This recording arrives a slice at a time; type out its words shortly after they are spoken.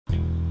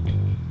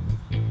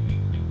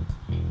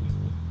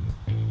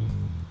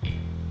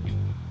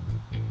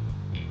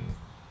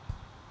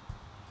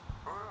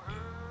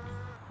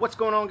What's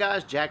going on,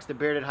 guys? Jax the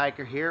Bearded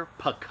Hiker here.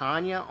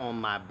 Picanha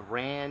on my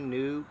brand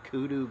new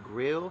KUDU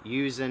grill,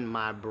 using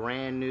my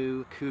brand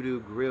new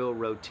KUDU grill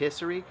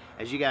rotisserie.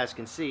 As you guys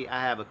can see,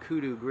 I have a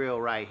KUDU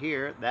grill right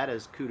here. That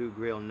is KUDU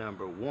grill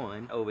number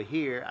 1. Over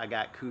here, I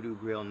got KUDU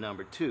grill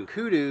number 2.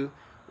 KUDU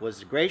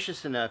was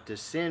gracious enough to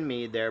send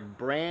me their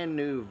brand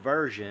new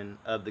version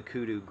of the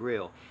KUDU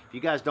grill. If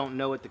you guys don't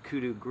know what the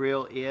KUDU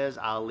grill is,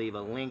 I'll leave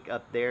a link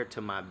up there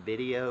to my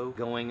video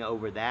going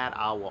over that.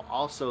 I will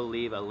also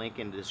leave a link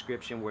in the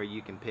description where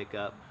you can pick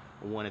up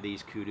one of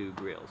these KUDU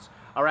grills.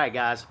 All right,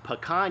 guys,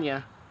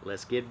 picanha,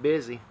 let's get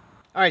busy.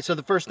 All right, so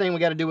the first thing we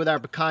got to do with our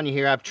picanha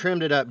here, I've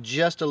trimmed it up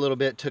just a little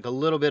bit, took a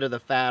little bit of the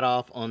fat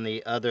off on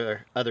the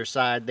other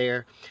side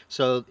there.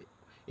 So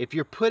if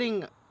you're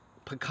putting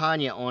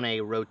picanha on a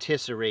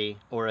rotisserie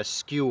or a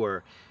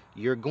skewer,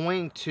 you're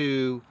going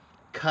to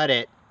cut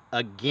it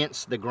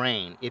against the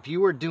grain. If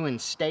you were doing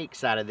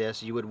steaks out of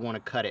this, you would want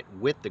to cut it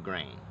with the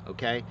grain,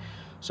 okay?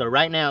 So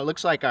right now it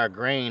looks like our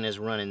grain is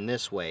running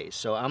this way.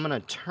 So I'm going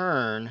to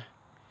turn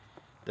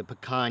the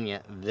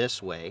picanha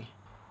this way,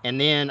 and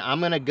then I'm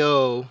going to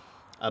go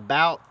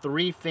about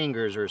 3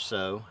 fingers or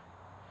so.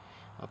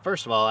 Well,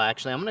 first of all,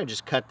 actually, I'm going to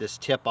just cut this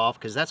tip off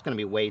because that's going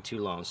to be way too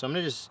long. So I'm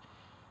going to just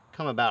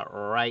come about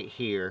right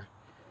here,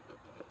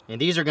 and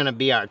these are going to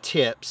be our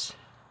tips,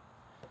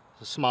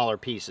 the smaller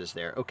pieces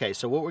there. Okay,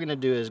 so what we're going to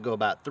do is go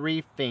about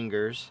 3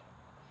 fingers.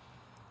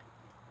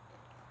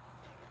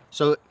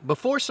 So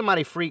before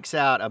somebody freaks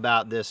out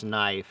about this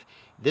knife,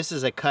 this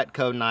is a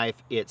Cutco knife.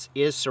 It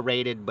is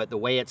serrated, but the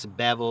way it's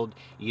beveled,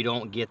 you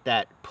don't get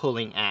that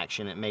pulling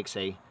action. It makes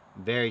a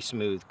very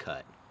smooth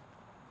cut.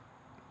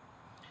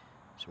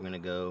 So we're going to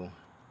go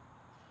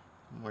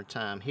one more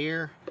time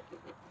here.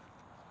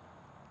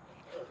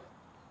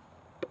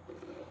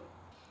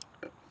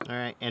 All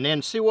right, and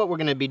then see what we're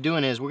going to be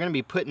doing is we're going to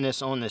be putting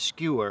this on the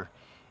skewer,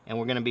 and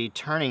we're going to be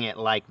turning it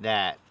like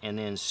that and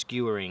then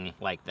skewering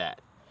like that.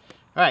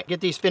 All right,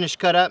 get these finished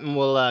cut up and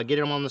we'll get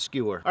them on the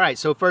skewer. All right,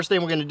 so first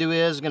thing we're going to do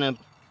is going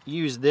to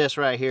use this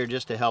right here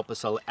just to help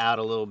us out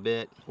a little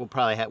bit.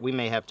 We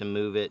may have to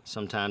move it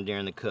sometime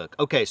during the cook.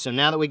 Okay, so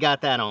now that we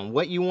got that on,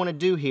 what you want to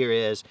do here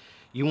is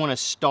you want to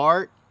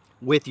start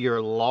with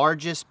your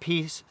largest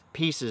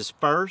pieces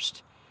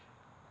first,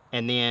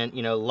 and then,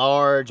 you know,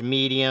 large,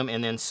 medium,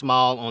 and then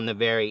small on the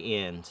very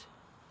end.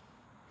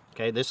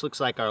 Okay, this looks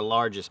like our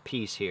largest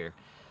piece here.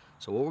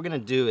 So what we're going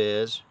to do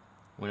is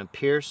we're going to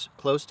pierce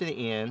close to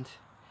the end.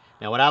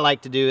 Now what I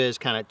like to do is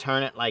kind of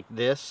turn it like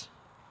this,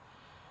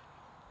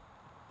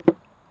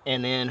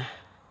 and then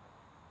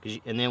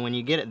when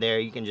you get it there,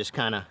 you can just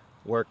kind of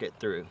work it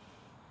through.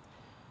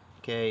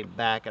 Okay,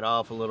 back it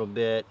off a little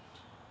bit,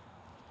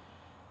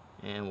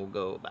 and we'll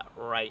go about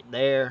right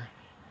there.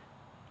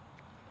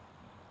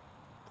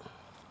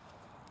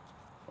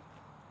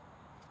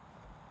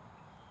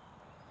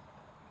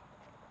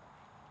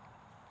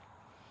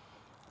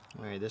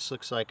 All right, this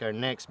looks like our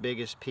next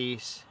biggest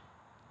piece.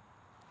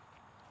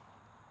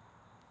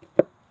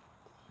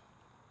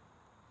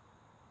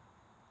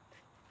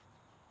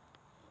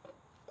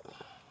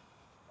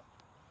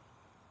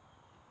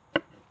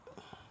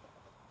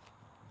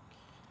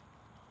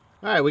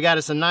 All right, we got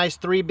us a nice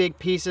 3 big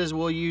pieces.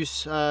 We'll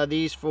use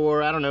these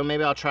for, I don't know,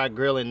 maybe I'll try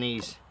grilling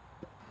these.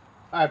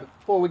 All right,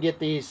 before we get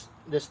this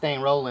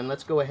thing rolling,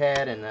 let's go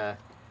ahead and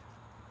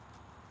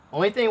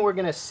only thing we're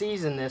gonna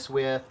season this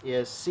with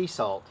is sea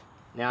salt.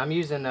 Now I'm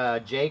using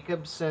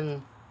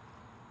Jacobsen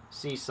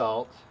sea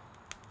salt,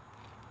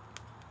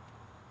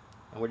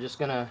 and we're just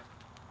gonna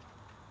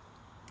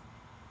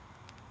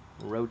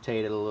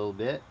rotate it a little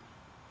bit.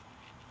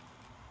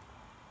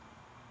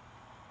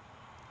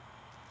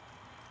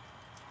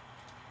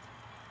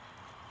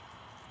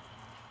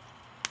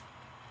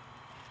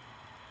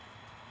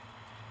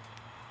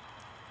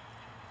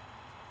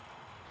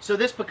 So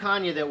this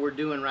picanha that we're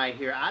doing right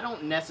here, I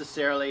don't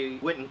necessarily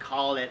wouldn't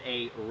call it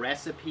a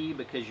recipe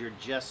because you're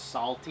just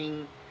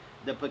salting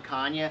the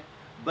picanha,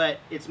 but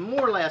it's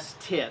more or less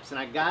tips, and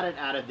I got it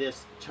out of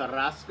this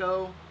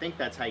churrasco, I think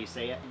that's how you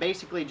say it.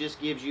 Basically just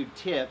gives you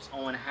tips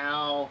on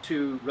how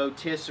to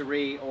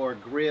rotisserie or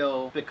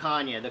grill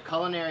picanha. The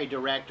culinary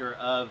director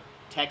of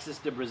Texas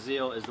de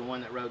Brazil is the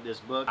one that wrote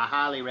this book. I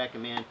highly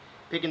recommend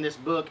picking this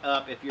book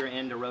up if you're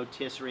into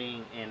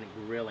rotisserieing and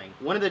grilling.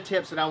 One of the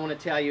tips that I want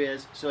to tell you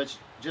is, so it's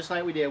just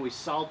like we did, we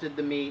salted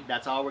the meat,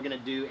 that's all we're going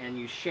to do, and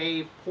you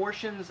shave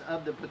portions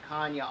of the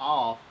picanha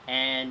off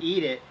and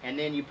eat it, and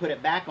then you put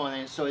it back on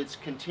it, so it's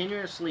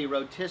continuously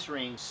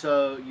rotisserieing,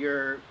 so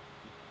you're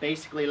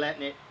basically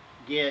letting it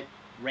get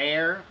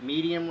rare,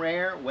 medium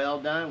rare, well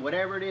done,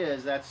 whatever it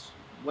is. That's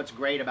what's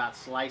great about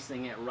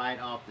slicing it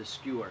right off the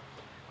skewer.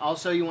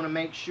 Also, you want to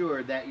make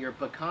sure that your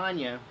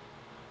picanha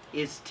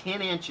is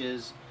 10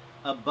 inches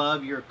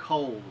above your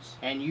coals,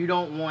 and you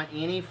don't want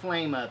any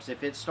flame ups.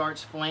 If it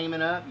starts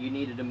flaming up, you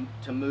need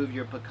to move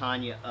your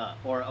picanha up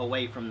or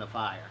away from the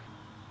fire.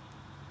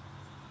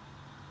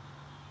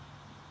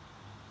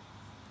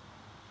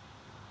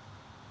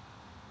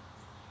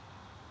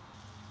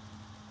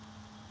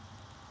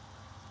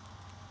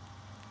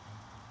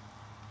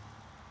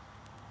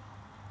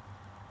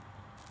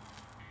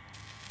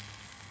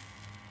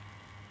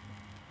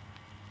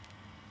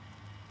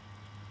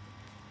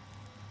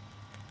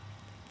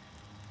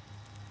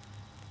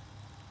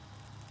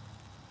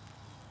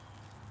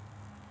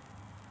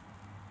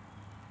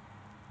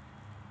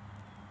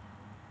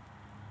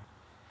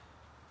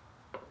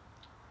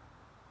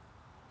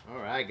 All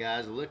right,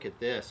 guys, look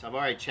at this. I've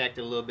already checked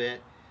it a little bit.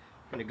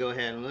 I'm gonna go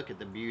ahead and look at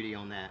the beauty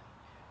on that.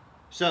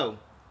 So,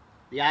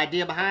 the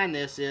idea behind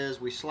this is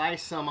we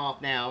slice some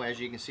off now. As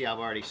you can see, I've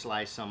already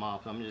sliced some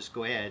off. I'm gonna just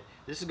go ahead.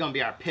 This is gonna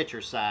be our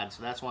pitcher side,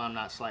 so that's why I'm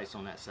not sliced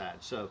on that side.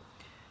 So,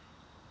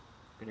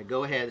 I'm gonna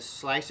go ahead and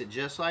slice it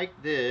just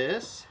like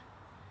this.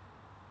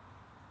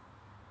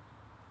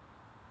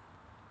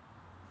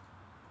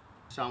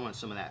 So I want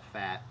some of that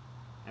fat.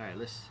 All right,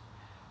 let's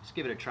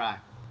give it a try.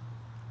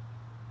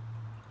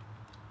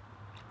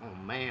 Oh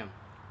man.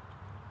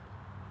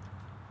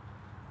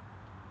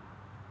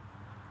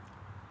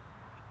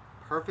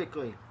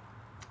 Perfectly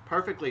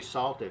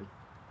salted.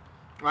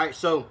 All right,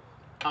 so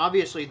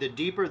obviously the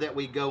deeper that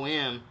we go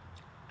in,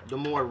 the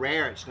more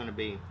rare it's going to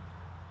be.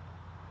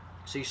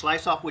 So you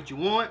slice off what you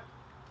want,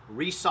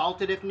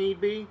 resalt it if need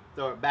be,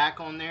 throw it back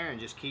on there, and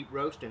just keep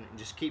roasting and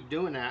just keep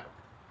doing that.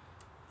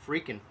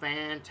 Freaking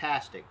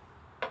fantastic.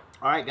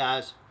 All right,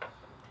 guys.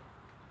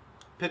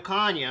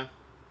 Picanha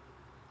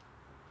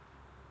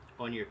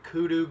on your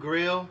KUDU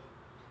grill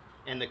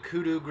and the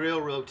KUDU grill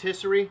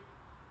rotisserie.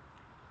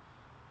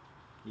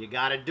 You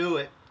got to do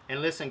it.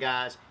 And listen,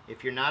 guys,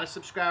 if you're not a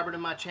subscriber to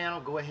my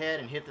channel, go ahead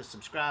and hit the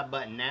subscribe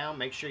button now.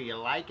 Make sure you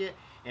like it.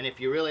 And if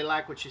you really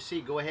like what you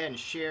see, go ahead and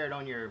share it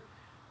on your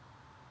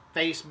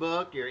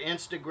Facebook, your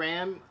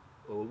Instagram,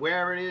 or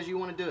wherever it is you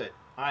want to do it.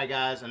 All right,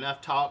 guys,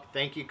 enough talk.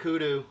 Thank you,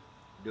 KUDU.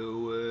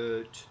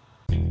 Do it.